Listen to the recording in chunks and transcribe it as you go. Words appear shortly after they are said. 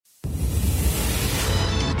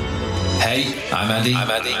Hey, I'm Andy,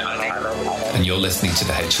 and you're listening to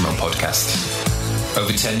the HMO podcast.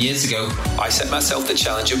 Over 10 years ago, I set myself the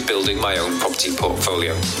challenge of building my own property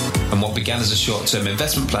portfolio. And what began as a short-term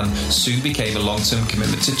investment plan soon became a long-term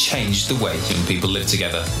commitment to change the way young people live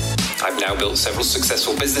together. I've now built several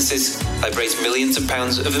successful businesses, I've raised millions of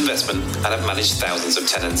pounds of investment, and I've managed thousands of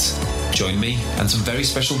tenants. Join me and some very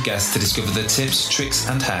special guests to discover the tips, tricks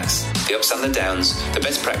and hacks, the ups and the downs, the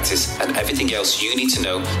best practice and everything else you need to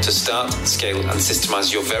know to start, scale and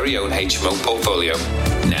systemize your very own HMO portfolio.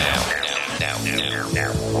 Now.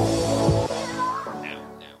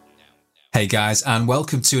 Hey guys, and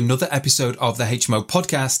welcome to another episode of the HMO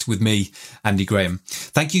podcast with me, Andy Graham.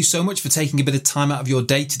 Thank you so much for taking a bit of time out of your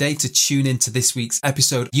day today to tune into this week's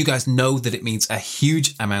episode. You guys know that it means a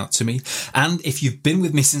huge amount to me. And if you've been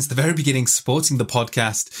with me since the very beginning, supporting the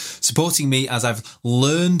podcast, supporting me as I've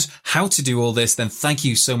learned how to do all this, then thank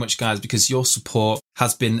you so much, guys, because your support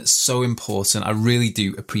has been so important. I really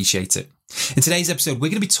do appreciate it. In today's episode, we're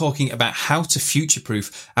going to be talking about how to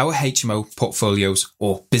future-proof our HMO portfolios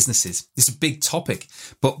or businesses. It's a big topic,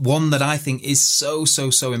 but one that I think is so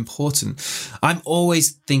important. I'm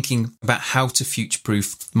always thinking about how to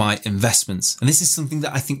future-proof my investments. And this is something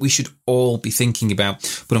that I think we should all be thinking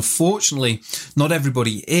about. But unfortunately, not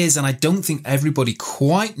everybody is, and I don't think everybody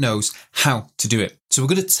quite knows how to do it. So we're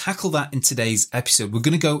going to tackle that in today's episode. We're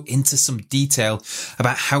going to go into some detail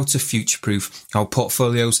about how to future-proof our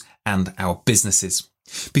portfolios and our businesses.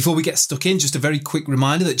 Before we get stuck in, just a very quick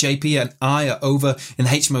reminder that JP and I are over in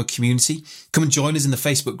the HMO community. Come and join us in the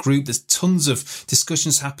Facebook group. There's tons of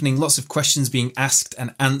discussions happening, lots of questions being asked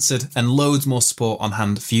and answered, and loads more support on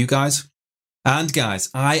hand for you guys. And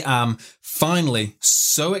guys, I am finally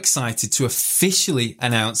so excited to officially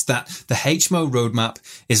announce that the HMO roadmap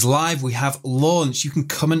is live. We have launched. You can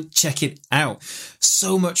come and check it out.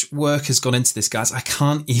 So much work has gone into this, guys. I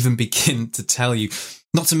can't even begin to tell you.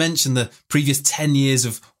 Not to mention the previous 10 years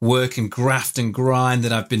of work and graft and grind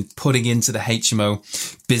that I've been putting into the HMO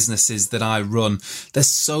businesses that I run. There's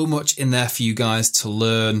so much in there for you guys to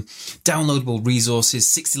learn. Downloadable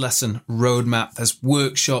resources, 60 lesson roadmap. There's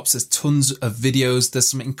workshops. There's tons of videos. There's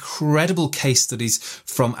some incredible case studies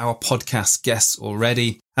from our podcast guests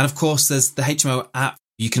already. And of course, there's the HMO app.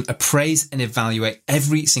 You can appraise and evaluate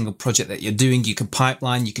every single project that you're doing. You can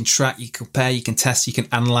pipeline, you can track, you can compare, you can test, you can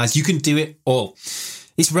analyze. You can do it all.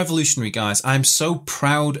 It's revolutionary, guys. I'm so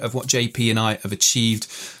proud of what JP and I have achieved,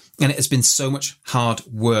 and it has been so much hard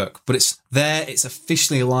work, but it's there. It's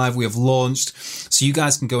officially live. We have launched, so you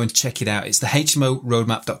guys can go and check it out. It's the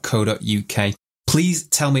hmoroadmap.co.uk. Please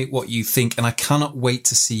tell me what you think, and I cannot wait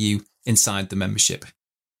to see you inside the membership.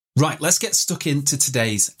 Right, let's get stuck into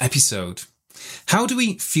today's episode. How do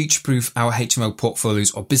we future-proof our HMO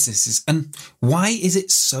portfolios or businesses, and why is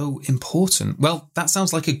it so important? Well, that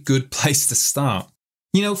sounds like a good place to start.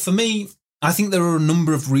 You know, for me, I think there are a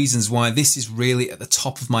number of reasons why this is really at the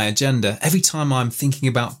top of my agenda. Every time I'm thinking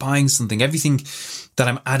about buying something, everything that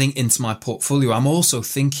I'm adding into my portfolio, I'm also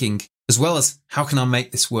thinking, as well as how can I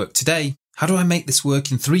make this work today? How do I make this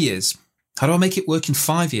work in 3 years? How do I make it work in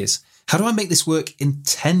 5 years? How do I make this work in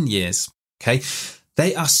 10 years? Okay.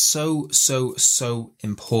 They are so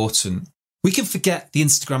important. We can forget the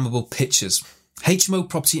Instagrammable pictures. HMO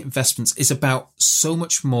property investments is about so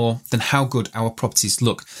much more than how good our properties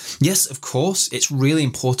look. Yes, of course, it's really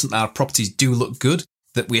important that our properties do look good,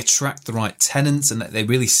 that we attract the right tenants and that they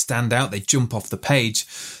really stand out, they jump off the page.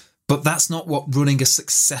 But that's not what running a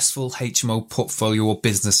successful HMO portfolio or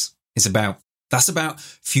business is about. That's about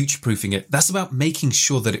future-proofing it. That's about making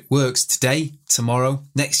sure that it works today, tomorrow,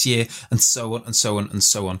 next year, and so on and so on and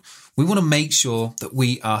so on. We want to make sure that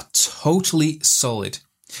we are totally solid.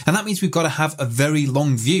 And that means we've got to have a very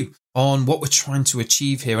long view on what we're trying to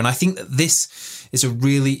achieve here. And I think that this is a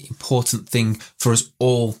really important thing for us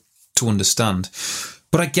all to understand.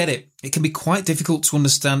 But I get it. It can be quite difficult to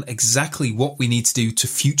understand exactly what we need to do to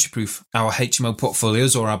future-proof our HMO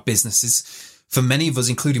portfolios or our businesses. For many of us,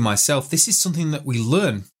 including myself, this is something that we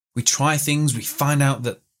learn. We try things, we find out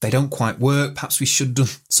that they don't quite work. Perhaps we should have done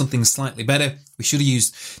something slightly better. We should have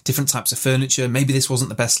used different types of furniture. Maybe this wasn't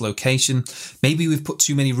the best location. Maybe we've put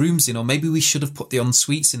too many rooms in, or maybe we should have put the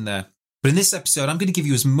en-suites in there. But in this episode, I'm going to give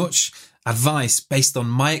you as much advice based on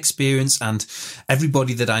my experience and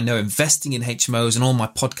everybody that I know investing in HMOs, and all my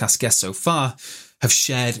podcast guests so far have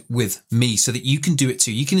shared with me so that you can do it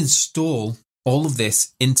too. You can install all of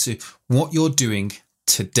this into what you're doing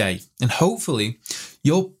today. And hopefully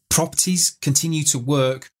your properties continue to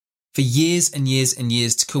work for years and years and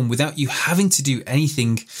years to come without you having to do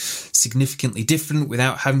anything significantly different,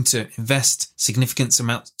 without having to invest significant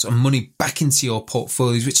amounts of money back into your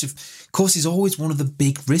portfolios, which of course is always one of the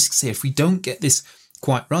big risks here. If we don't get this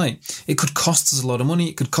quite right, it could cost us a lot of money.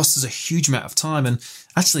 It could cost us a huge amount of time. And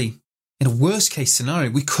actually, in a worst case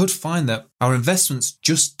scenario, we could find that our investments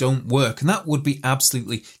just don't work. And that would be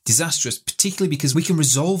absolutely disastrous, particularly because we can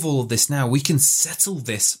resolve all of this now. We can settle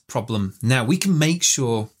this problem now. We can make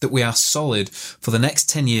sure that we are solid for the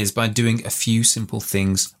next 10 years by doing a few simple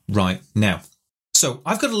things right now. So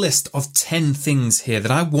I've got a list of 10 things here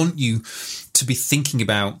that I want you to be thinking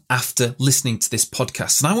about after listening to this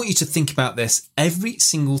podcast. And I want you to think about this every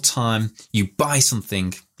single time you buy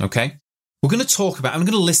something, okay? I'm going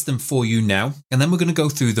to list them for you now, and then we're going to go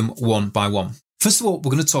through them one by one. First of all, we're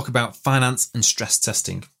going to talk about finance and stress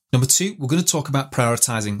testing. Number 2, we're going to talk about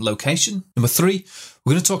prioritizing location. Number 3,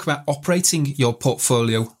 we're going to talk about operating your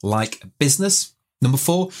portfolio like a business. Number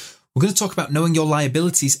 4, we're going to talk about knowing your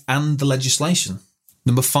liabilities and the legislation.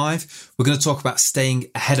 Number 5, we're going to talk about staying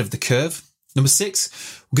ahead of the curve. Number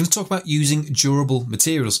 6, we're going to talk about using durable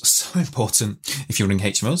materials. So important if you're running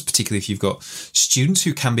HMOs, particularly if you've got students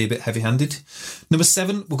who can be a bit heavy-handed. Number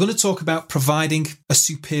 7, we're going to talk about providing a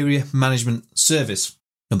superior management service.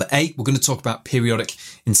 Number 8, we're going to talk about periodic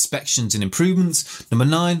inspections and improvements. Number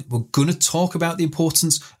 9, we're going to talk about the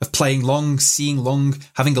importance of playing long, seeing long,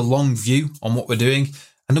 having a long view on what we're doing.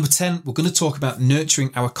 And number 10, we're going to talk about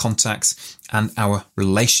nurturing our contacts and our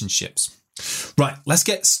relationships. Right, let's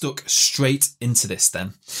get stuck straight into this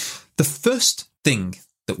then. The first thing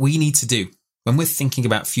that we need to do when we're thinking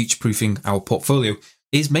about future-proofing our portfolio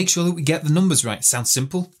is make sure that we get the numbers right. Sounds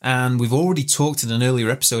simple, and we've already talked in an earlier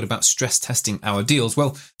episode about stress testing our deals.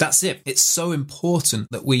 Well, that's it. It's so important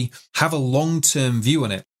that we have a long-term view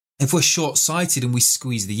on it. If we're short-sighted and we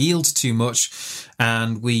squeeze the yields too much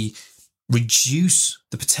and we reduce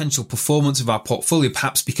the potential performance of our portfolio,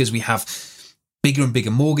 perhaps because we have bigger and bigger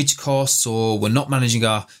mortgage costs, or we're not managing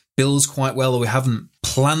our bills quite well, or we haven't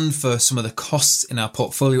planned for some of the costs in our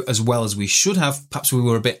portfolio as well as we should have, perhaps we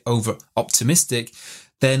were a bit over optimistic,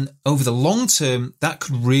 then over the long term, that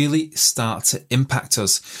could really start to impact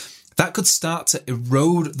us. That could start to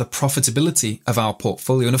erode the profitability of our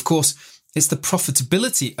portfolio. And of course, it's the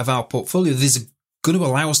profitability of our portfolio that is going to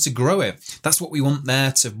allow us to grow it. That's what we want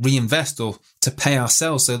there to reinvest or to pay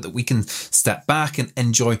ourselves so that we can step back and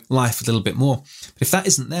enjoy life a little bit more. But if that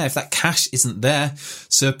isn't there, if that cash isn't there,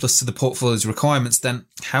 surplus to the portfolio's requirements, then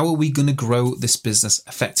how are we going to grow this business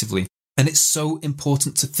effectively? And it's so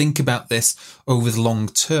important to think about this over the long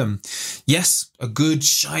term. Yes, a good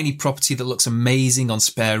shiny property that looks amazing on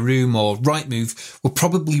Spare Room or Rightmove will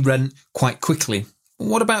probably rent quite quickly.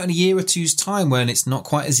 What about in a year or two's time when it's not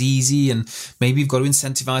quite as easy and maybe you've got to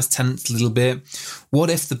incentivize tenants a little bit? What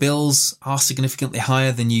if the bills are significantly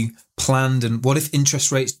higher than you planned? And what if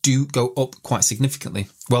interest rates do go up quite significantly?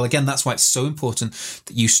 Well, again, that's why it's so important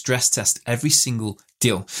that you stress test every single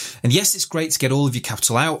deal. And yes, it's great to get all of your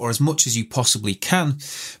capital out or as much as you possibly can.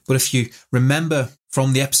 But if you remember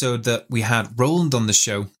from the episode that we had Roland on the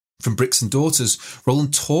show from Bricks and Daughters,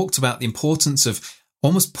 Roland talked about the importance of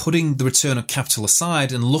almost putting the return of capital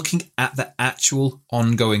aside and looking at the actual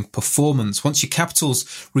ongoing performance. Once your capital's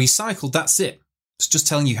recycled, that's it. It's just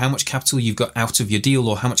telling you how much capital you've got out of your deal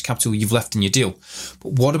or how much capital you've left in your deal.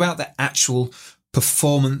 But what about the actual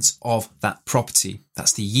performance of that property?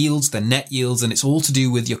 That's the yields, the net yields, and it's all to do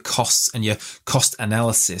with your costs and your cost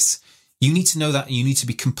analysis. You need to know that, and you need to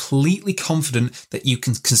be completely confident that you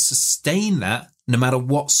can sustain that no matter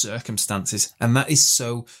what circumstances. And that is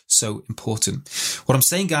so, so important. What I'm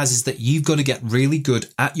saying, guys, is that you've got to get really good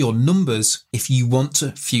at your numbers if you want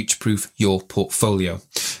to future-proof your portfolio.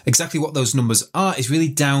 Exactly what those numbers are is really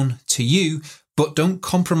down to you, but don't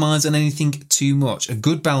compromise on anything too much. A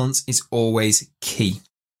good balance is always key.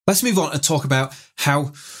 Let's move on and talk about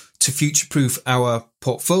how to future-proof our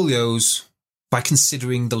portfolios by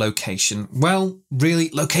considering the location. Well, really,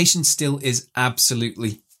 location still is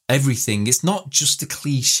absolutely everything. It's not just a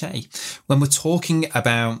cliche. When we're talking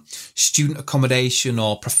about student accommodation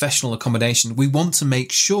or professional accommodation, we want to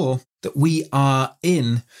make sure that we are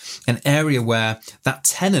in an area where that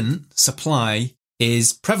tenant supply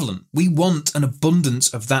is prevalent. We want an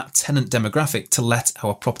abundance of that tenant demographic to let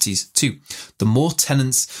our properties to. The more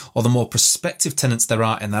tenants or the more prospective tenants there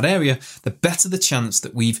are in that area, the better the chance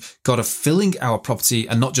that we've got of filling our property,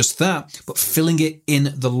 and not just that, but filling it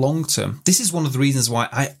in the long term. This is one of the reasons why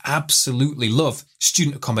I absolutely love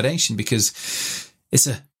student accommodation, because it's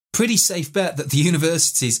a pretty safe bet that the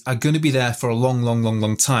universities are going to be there for a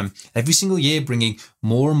long time. Every single year bringing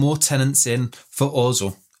more and more tenants in for us,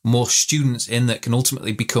 or more students in that can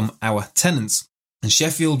ultimately become our tenants. And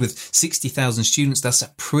Sheffield, with 60,000 students, that's a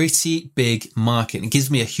pretty big market. And it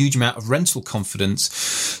gives me a huge amount of rental confidence.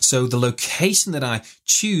 So the location that I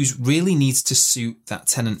choose really needs to suit that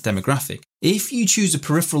tenant demographic. If you choose a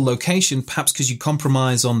peripheral location, perhaps because you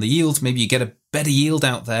compromise on the yield, maybe you get a better yield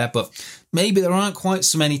out there, but maybe there aren't quite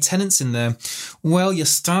so many tenants in there, well, you're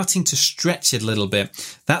starting to stretch it a little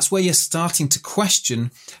bit. That's where you're starting to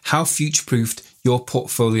question how future-proofed your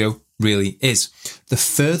portfolio really is. The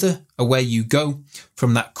further away you go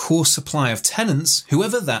from that core supply of tenants,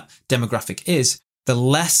 whoever that demographic is, the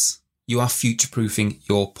less you are future-proofing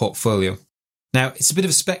your portfolio. Now, it's a bit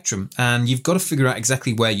of a spectrum, and you've got to figure out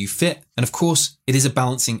exactly where you fit. And of course, it is a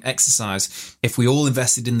balancing exercise. If we all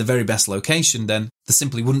invested in the very best location, then there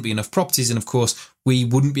simply wouldn't be enough properties. And of course, we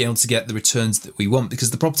wouldn't be able to get the returns that we want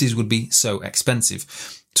because the properties would be so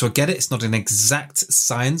expensive. So I get it. It's not an exact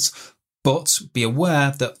science, but be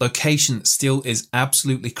aware that location still is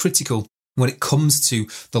absolutely critical when it comes to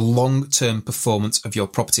the long-term performance of your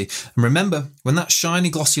property. And remember, when that shiny,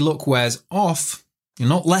 glossy look wears off, you're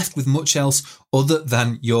not left with much else other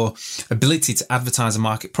than your ability to advertise and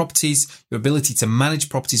market properties, your ability to manage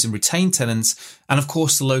properties and retain tenants, and of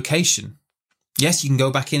course the location. Yes, you can go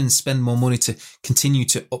back in and spend more money to continue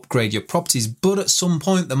to upgrade your properties, but at some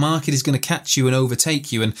point the market is going to catch you and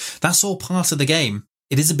overtake you, and that's all part of the game.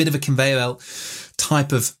 It is a bit of a conveyor belt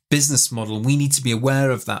type of business model, and we need to be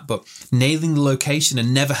aware of that. But nailing the location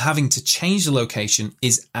and never having to change the location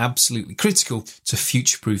is absolutely critical to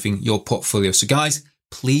future-proofing your portfolio. So guys,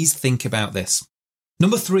 please think about this.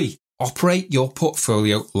 Number 3, operate your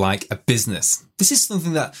portfolio like a business. This is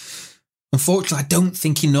something that, unfortunately, I don't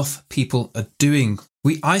think enough people are doing.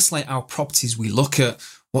 We isolate our properties. We look at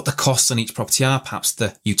what the costs on each property are, perhaps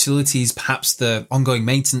the utilities, perhaps the ongoing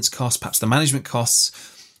maintenance costs, perhaps the management costs,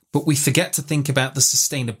 but we forget to think about the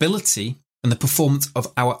sustainability and the performance of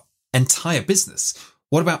our entire business.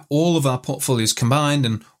 What about all of our portfolios combined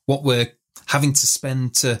and what we're having to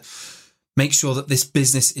spend to make sure that this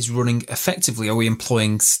business is running effectively? Are we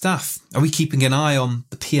employing staff? Are we keeping an eye on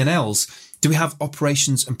the P&Ls? Do we have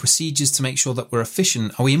operations and procedures to make sure that we're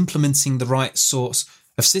efficient? Are we implementing the right sorts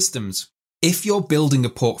of systems? If you're building a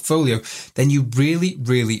portfolio, then you really,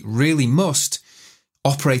 really, really must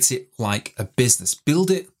operate it like a business. Build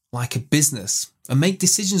it like a business and make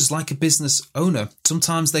decisions like a business owner.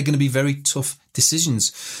 Sometimes they're going to be very tough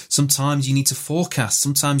decisions. Sometimes you need to forecast.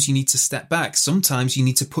 Sometimes you need to step back. Sometimes you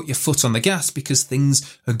need to put your foot on the gas because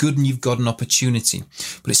things are good and you've got an opportunity.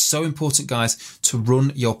 But it's so important, guys, to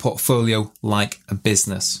run your portfolio like a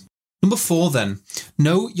business. Number 4, then,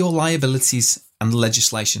 know your liabilities and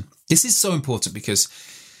legislation. This is so important because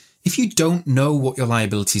if you don't know what your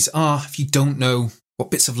liabilities are, if you don't know what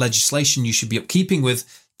bits of legislation you should be upkeeping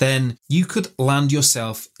with, then you could land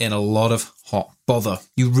yourself in a lot of hot bother.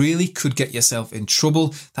 You really could get yourself in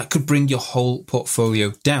trouble. That could bring your whole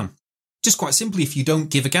portfolio down. Just quite simply, if you don't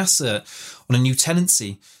give a gas cert on a new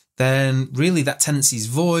tenancy, then really that tenancy is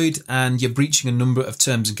void and you're breaching a number of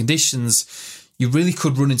terms and conditions. You really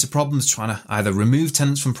could run into problems trying to either remove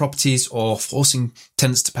tenants from properties or forcing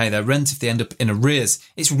tenants to pay their rent if they end up in arrears.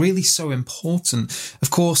 It's really so important. Of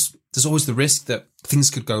course, there's always the risk that things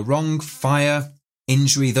could go wrong, fire,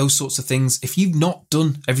 injury, those sorts of things. If you've not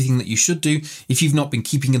done everything that you should do, if you've not been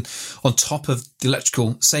keeping on top of the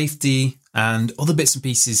electrical safety and other bits and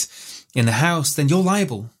pieces in the house, then you're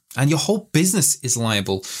liable. And your whole business is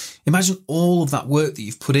liable. Imagine all of that work that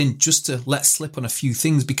you've put in just to let slip on a few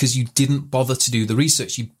things because you didn't bother to do the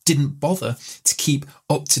research. You didn't bother to keep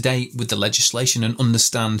up to date with the legislation and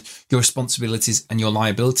understand your responsibilities and your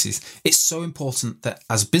liabilities. It's so important that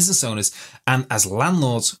as business owners and as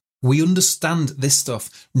landlords, we understand this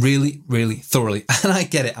stuff really, really thoroughly. And I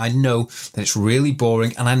get it. I know that it's really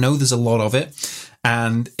boring and I know there's a lot of it.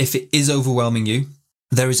 And if it is overwhelming you,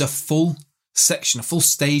 there is a full section, a full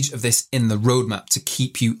stage of this in the roadmap to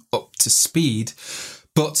keep you up to speed.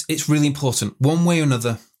 But it's really important. One way or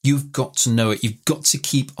another, you've got to know it. You've got to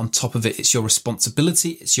keep on top of it. It's your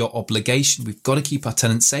responsibility. It's your obligation. We've got to keep our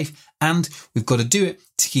tenants safe and we've got to do it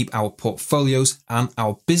to keep our portfolios and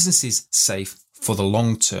our businesses safe for the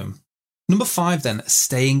long term. Number 5, then,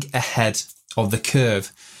 staying ahead of the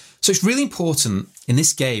curve. So it's really important in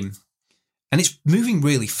this game. And it's moving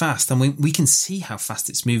really fast, and we can see how fast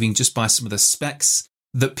it's moving just by some of the specs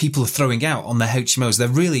that people are throwing out on their HMOs. They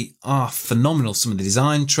really are phenomenal. Some of the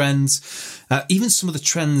design trends, even some of the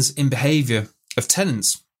trends in behaviour of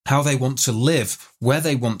tenants. how they want to live, where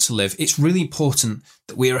they want to live. It's really important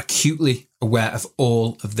that we are acutely aware of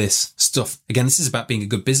all of this stuff. Again, this is about being a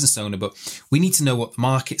good business owner, but we need to know what the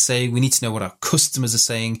market's saying. We need to know what our customers are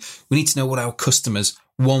saying. We need to know what our customers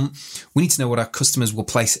want. We need to know what our customers will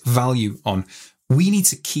place value on. We need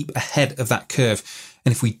to keep ahead of that curve.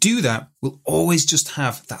 And if we do that, we'll always just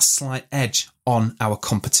have that slight edge on our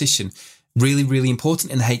competition. Really, really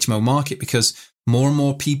important in the HMO market, because more and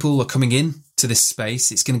more people are coming in to this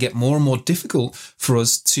space. It's going to get more and more difficult for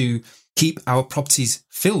us to keep our properties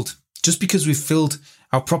filled. Just because we've filled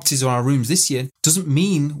our properties or our rooms this year doesn't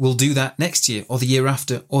mean we'll do that next year or the year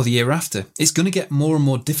after or the year after. It's going to get more and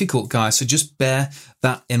more difficult, guys. So just bear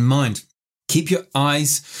that in mind. Keep your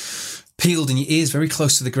eyes peeled and your ears very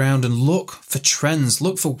close to the ground and look for trends.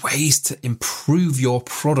 Look for ways to improve your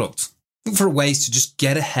product. Look for ways to just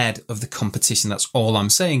get ahead of the competition. That's all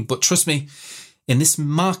I'm saying. But trust me, in this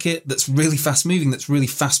market that's really fast moving, that's really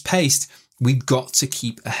fast paced, we've got to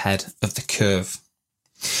keep ahead of the curve.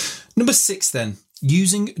 Number 6 then,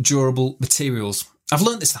 using durable materials. I've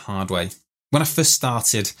learned this the hard way. When I first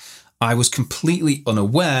started, I was completely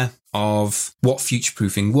unaware of what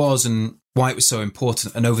future-proofing was and why it was so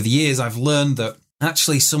important. And over the years, I've learned that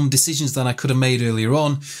actually some decisions that I could have made earlier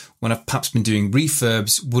on when I've perhaps been doing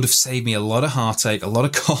refurbs would have saved me a lot of heartache, a lot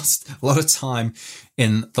of cost, a lot of time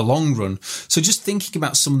in the long run. So just thinking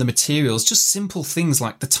about some of the materials, just simple things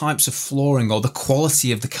like the types of flooring or the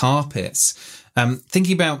quality of the carpets,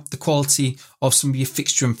 thinking about the quality of some of your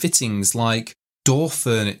fixture and fittings like door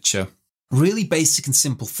furniture, really basic and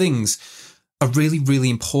simple things are really,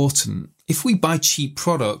 really important. If we buy cheap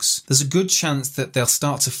products, there's a good chance that they'll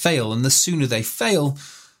start to fail. And the sooner they fail,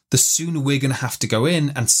 the sooner we're going to have to go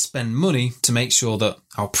in and spend money to make sure that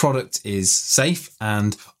our product is safe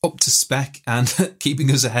and up to spec and keeping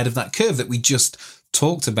us ahead of that curve that we just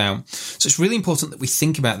talked about. So it's really important that we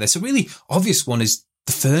think about this. A really obvious one is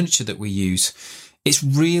the furniture that we use. It's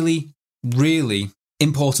really, really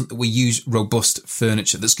important that we use robust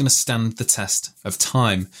furniture that's going to stand the test of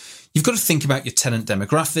time. You've got to think about your tenant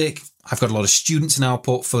demographic. I've got a lot of students in our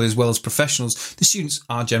portfolio as well as professionals. The students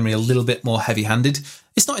are generally a little bit more heavy-handed.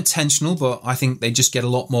 It's not intentional, but I think they just get a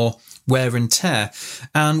lot more wear and tear.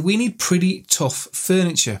 And we need pretty tough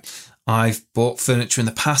furniture. I've bought furniture in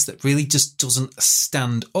the past that really just doesn't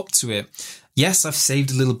stand up to it. Yes, I've saved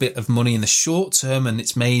a little bit of money in the short term and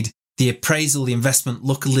it's made the appraisal, the investment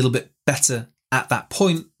look a little bit better at that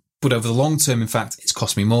point. But over the long term, in fact, it's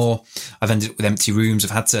cost me more. I've ended up with empty rooms.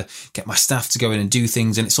 I've had to get my staff to go in and do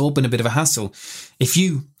things, and it's all been a bit of a hassle. If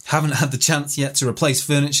you haven't had the chance yet to replace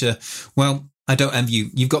furniture, well, I don't envy you.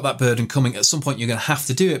 You've got that burden coming. At some point, you're going to have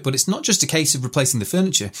to do it, but it's not just a case of replacing the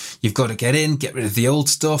furniture. You've got to get in, get rid of the old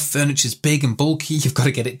stuff. Furniture's big and bulky. You've got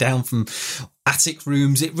to get it down from attic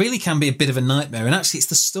rooms. It really can be a bit of a nightmare. And actually, it's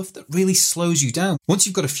the stuff that really slows you down. Once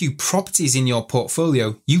you've got a few properties in your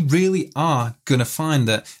portfolio, you really are going to find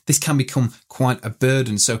that this can become quite a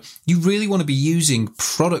burden. So you really want to be using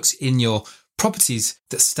products in your properties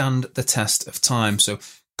that stand the test of time. So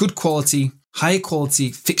good quality, higher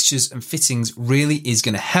quality fixtures and fittings really is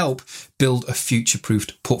going to help build a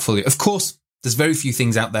future-proofed portfolio. Of course, there's very few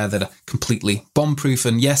things out there that are completely bomb-proof.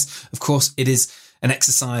 And yes, of course, it is an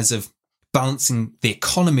exercise of balancing the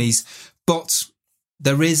economies, but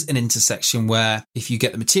there is an intersection where if you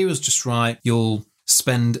get the materials just right, you'll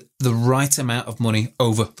spend the right amount of money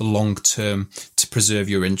over the long term to preserve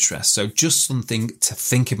your interest. So just something to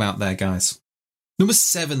think about there, guys. Number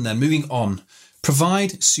 7 then, moving on.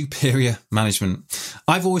 Provide superior management.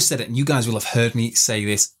 I've always said it, and you guys will have heard me say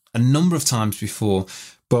this a number of times before,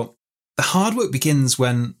 but the hard work begins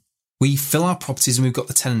when we fill our properties and we've got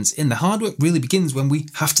the tenants in. The hard work really begins when we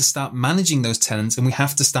have to start managing those tenants and we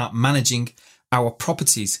have to start managing our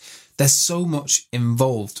properties. There's so much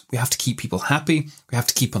involved. We have to keep people happy. We have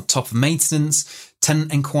to keep on top of maintenance,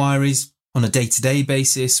 tenant inquiries on a day-to-day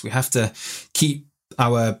basis. We have to keep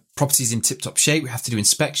our properties in tip-top shape. We have to do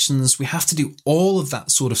inspections. We have to do all of that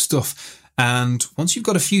sort of stuff. And once you've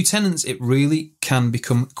got a few tenants, it really can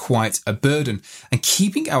become quite a burden. And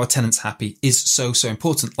keeping our tenants happy is so, so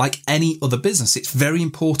important. Like any other business, it's very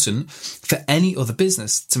important for any other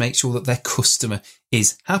business to make sure that their customer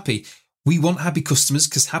is happy. We want happy customers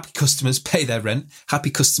because happy customers pay their rent. Happy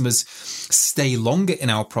customers stay longer in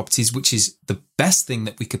our properties, which is the best thing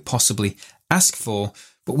that we could possibly ask for.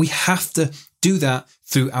 But we have to do that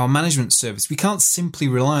through our management service. We can't simply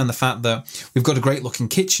rely on the fact that we've got a great looking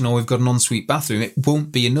kitchen or we've got an ensuite bathroom. It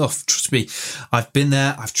won't be enough. Trust me, I've been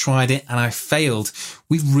there, I've tried it, and I failed.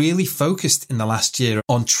 We've really focused in the last year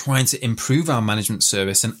on trying to improve our management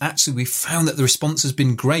service. And actually, we've found that the response has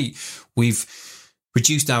been great. We've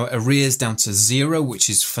reduced our arrears down to 0, which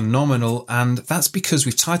is phenomenal. And that's because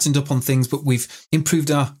we've tightened up on things, but we've improved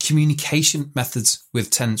our communication methods with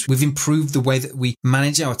tenants. We've improved the way that we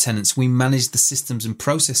manage our tenants. We manage the systems and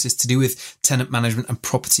processes to do with tenant management and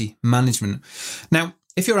property management. Now,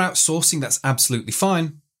 if you're outsourcing, that's absolutely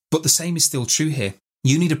fine, but the same is still true here.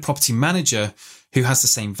 You need a property manager who has the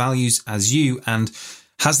same values as you and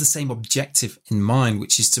has the same objective in mind,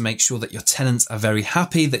 which is to make sure that your tenants are very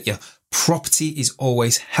happy, that your property is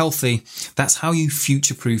always healthy. That's how you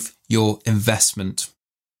future-proof your investment.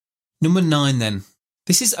 Number 9 then.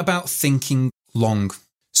 This is about thinking long.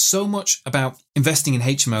 So much about investing in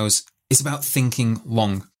HMOs is about thinking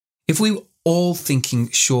long. If we were all thinking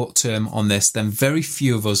short-term on this, then very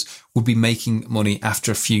few of us would be making money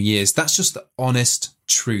after a few years. That's just the honest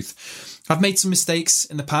truth. I've made some mistakes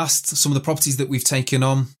in the past, some of the properties that we've taken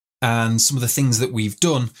on and some of the things that we've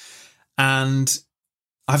done. And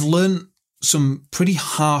I've learned some pretty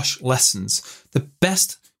harsh lessons. The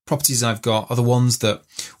best properties I've got are the ones that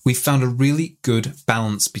we've found a really good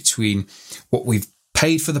balance between what we've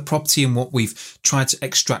paid for the property and what we've tried to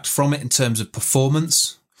extract from it in terms of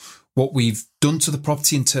performance, what we've done to the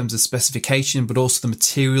property in terms of specification, but also the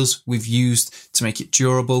materials we've used to make it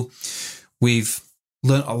durable. We've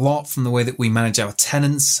learned a lot from the way that we manage our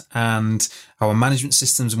tenants and our management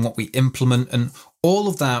systems and what we implement. And all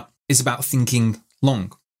of that is about thinking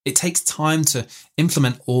long. It takes time to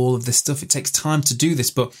implement all of this stuff. It takes time to do this.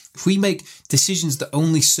 But if we make decisions that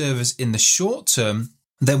only serve us in the short term,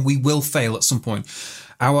 then we will fail at some point.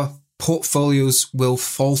 Our portfolios will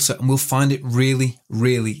falter and we'll find it really,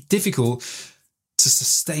 really difficult to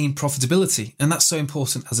sustain profitability. And that's so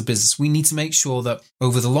important as a business. We need to make sure that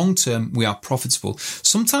over the long term, we are profitable.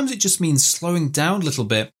 Sometimes it just means slowing down a little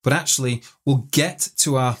bit, but actually we'll get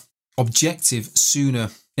to our objective sooner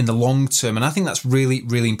in the long term. And I think that's really,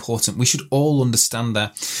 really important. We should all understand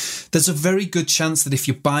that. There's a very good chance that if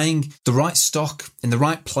you're buying the right stock in the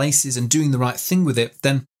right places and doing the right thing with it,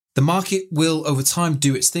 then the market will over time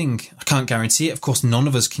do its thing. I can't guarantee it. Of course, none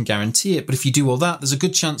of us can guarantee it. But if you do all that, there's a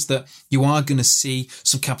good chance that you are going to see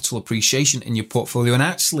some capital appreciation in your portfolio. And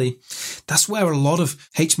actually, that's where a lot of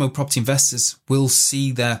HMO property investors will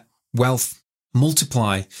see their wealth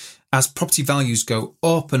multiply. As property values go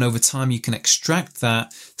up and over time you can extract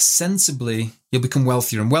that sensibly, you'll become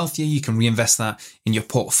wealthier and wealthier. You can reinvest that in your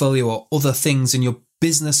portfolio or other things and your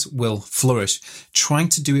business will flourish. Trying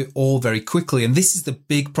to do it all very quickly. And this is the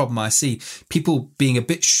big problem I see. People being a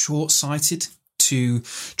bit short-sighted to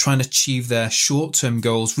try and achieve their short-term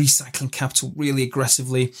goals, recycling capital really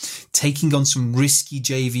aggressively, taking on some risky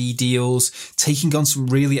JV deals, taking on some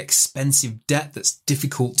really expensive debt that's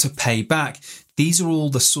difficult to pay back. These are all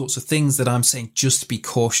the sorts of things that I'm saying just be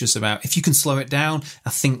cautious about. If you can slow it down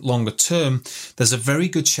and think longer term, there's a very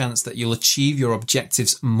good chance that you'll achieve your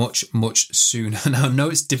objectives much, much sooner. Now, I know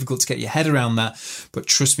it's difficult to get your head around that, but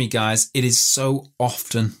trust me, guys, it is so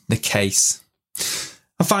often the case.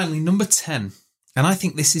 And finally, number 10. And I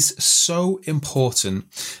think this is so important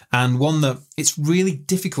and one that it's really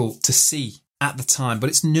difficult to see at the time, but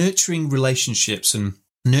it's nurturing relationships and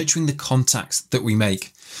nurturing the contacts that we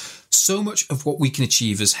make. So much of what we can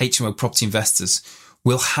achieve as HMO property investors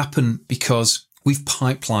will happen because we've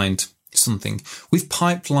pipelined something. We've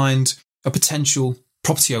pipelined a potential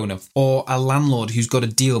property owner or a landlord who's got a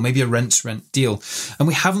deal, maybe a rent-to-rent deal, and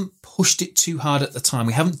we haven't pushed it too hard at the time.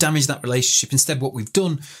 We haven't damaged that relationship. Instead, what we've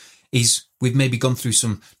done is we've maybe gone through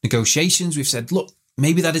some negotiations. We've said, look,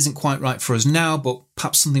 maybe that isn't quite right for us now, but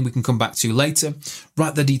perhaps something we can come back to later.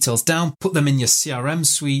 Write the details down, put them in your CRM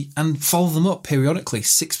suite and follow them up periodically,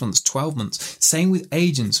 6 months, 12 months. Same with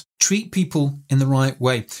agents. Treat people in the right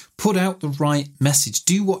way. Put out the right message.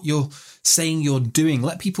 Do what you're saying you're doing.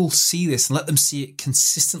 Let people see this and let them see it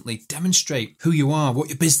consistently. Demonstrate who you are, what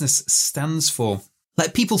your business stands for.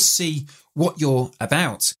 Let people see what you're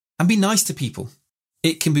about and be nice to people.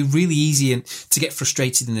 It can be really easy to get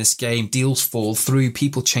frustrated in this game. Deals fall through,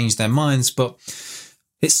 people change their minds, but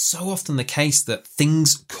it's so often the case that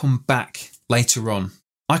things come back later on.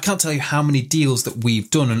 I can't tell you how many deals that we've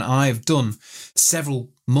done and I've done several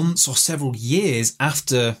months or several years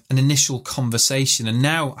after an initial conversation. And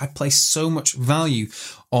now I place so much value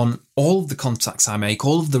on all of the contacts I make,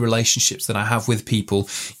 all of the relationships that I have with people,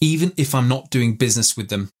 even if I'm not doing business with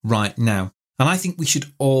them right now. And I think we should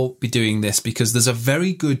all be doing this because there's a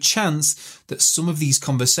very good chance that some of these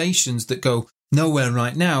conversations that go nowhere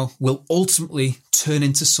right now will ultimately turn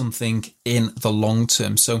into something in the long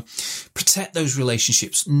term. So protect those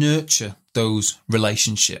relationships, nurture those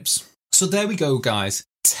relationships. So there we go, guys.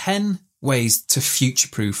 10 ways to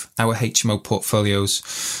future-proof our HMO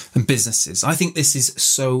portfolios and businesses. I think this is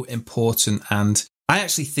so important and I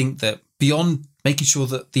actually think that beyond making sure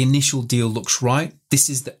that the initial deal looks right, this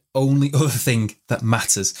is the only other thing that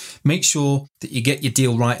matters. Make sure that you get your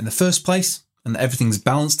deal right in the first place and that everything's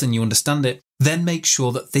balanced and you understand it. Then make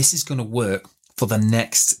sure that this is going to work for the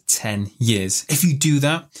next 10 years. If you do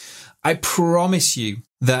that, I promise you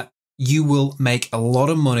that you will make a lot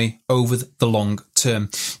of money over the long term.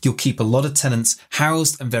 You'll keep a lot of tenants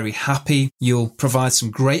housed and very happy. You'll provide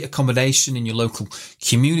some great accommodation in your local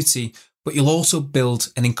community, but you'll also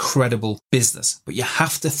build an incredible business. But you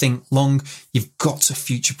have to think long. You've got to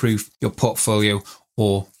future-proof your portfolio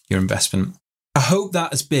or your investment. I hope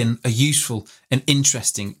that has been a useful and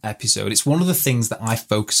interesting episode. It's one of the things that I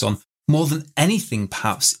focus on more than anything,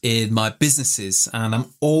 perhaps, in my businesses. And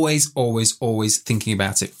I'm always thinking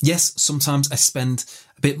about it. Yes, sometimes I spend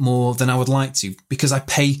a bit more than I would like to because I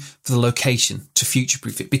pay for the location to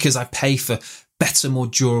future-proof it, because I pay for better, more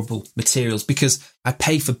durable materials, because I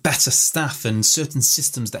pay for better staff and certain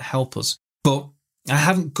systems that help us. But I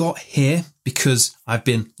haven't got here because I've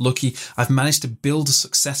been lucky. I've managed to build a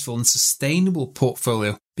successful and sustainable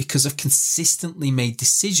portfolio because I've consistently made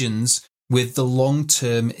decisions with the long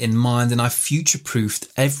term in mind, and I've future-proofed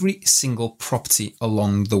every single property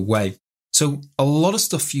along the way. So a lot of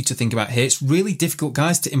stuff for you to think about here. It's really difficult,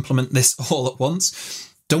 guys, to implement this all at once.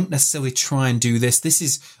 Don't necessarily try and do this. This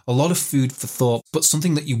is a lot of food for thought, but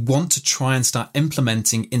something that you want to try and start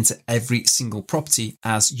implementing into every single property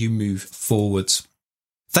as you move forwards.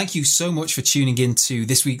 Thank you so much for tuning in to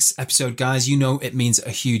this week's episode, guys. You know it means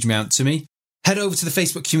a huge amount to me. Head over to the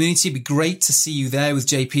Facebook community. It'd be great to see you there with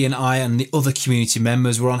JP and I and the other community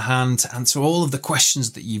members. We're on hand to answer all of the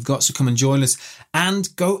questions that you've got, so come and join us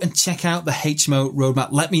and go and check out the HMO roadmap.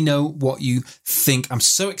 Let me know what you think. I'm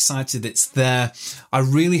so excited it's there. I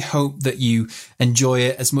really hope that you enjoy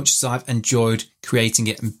it as much as I've enjoyed creating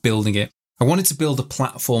it and building it. I wanted to build a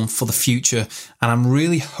platform for the future, and I'm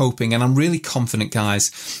really hoping and I'm really confident,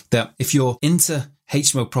 guys, that if you're into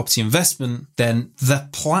HMO property investment, then the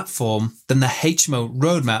platform, then the HMO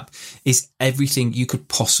roadmap is everything you could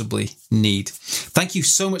possibly need. Thank you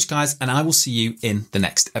so much, guys, and I will see you in the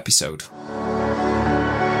next episode.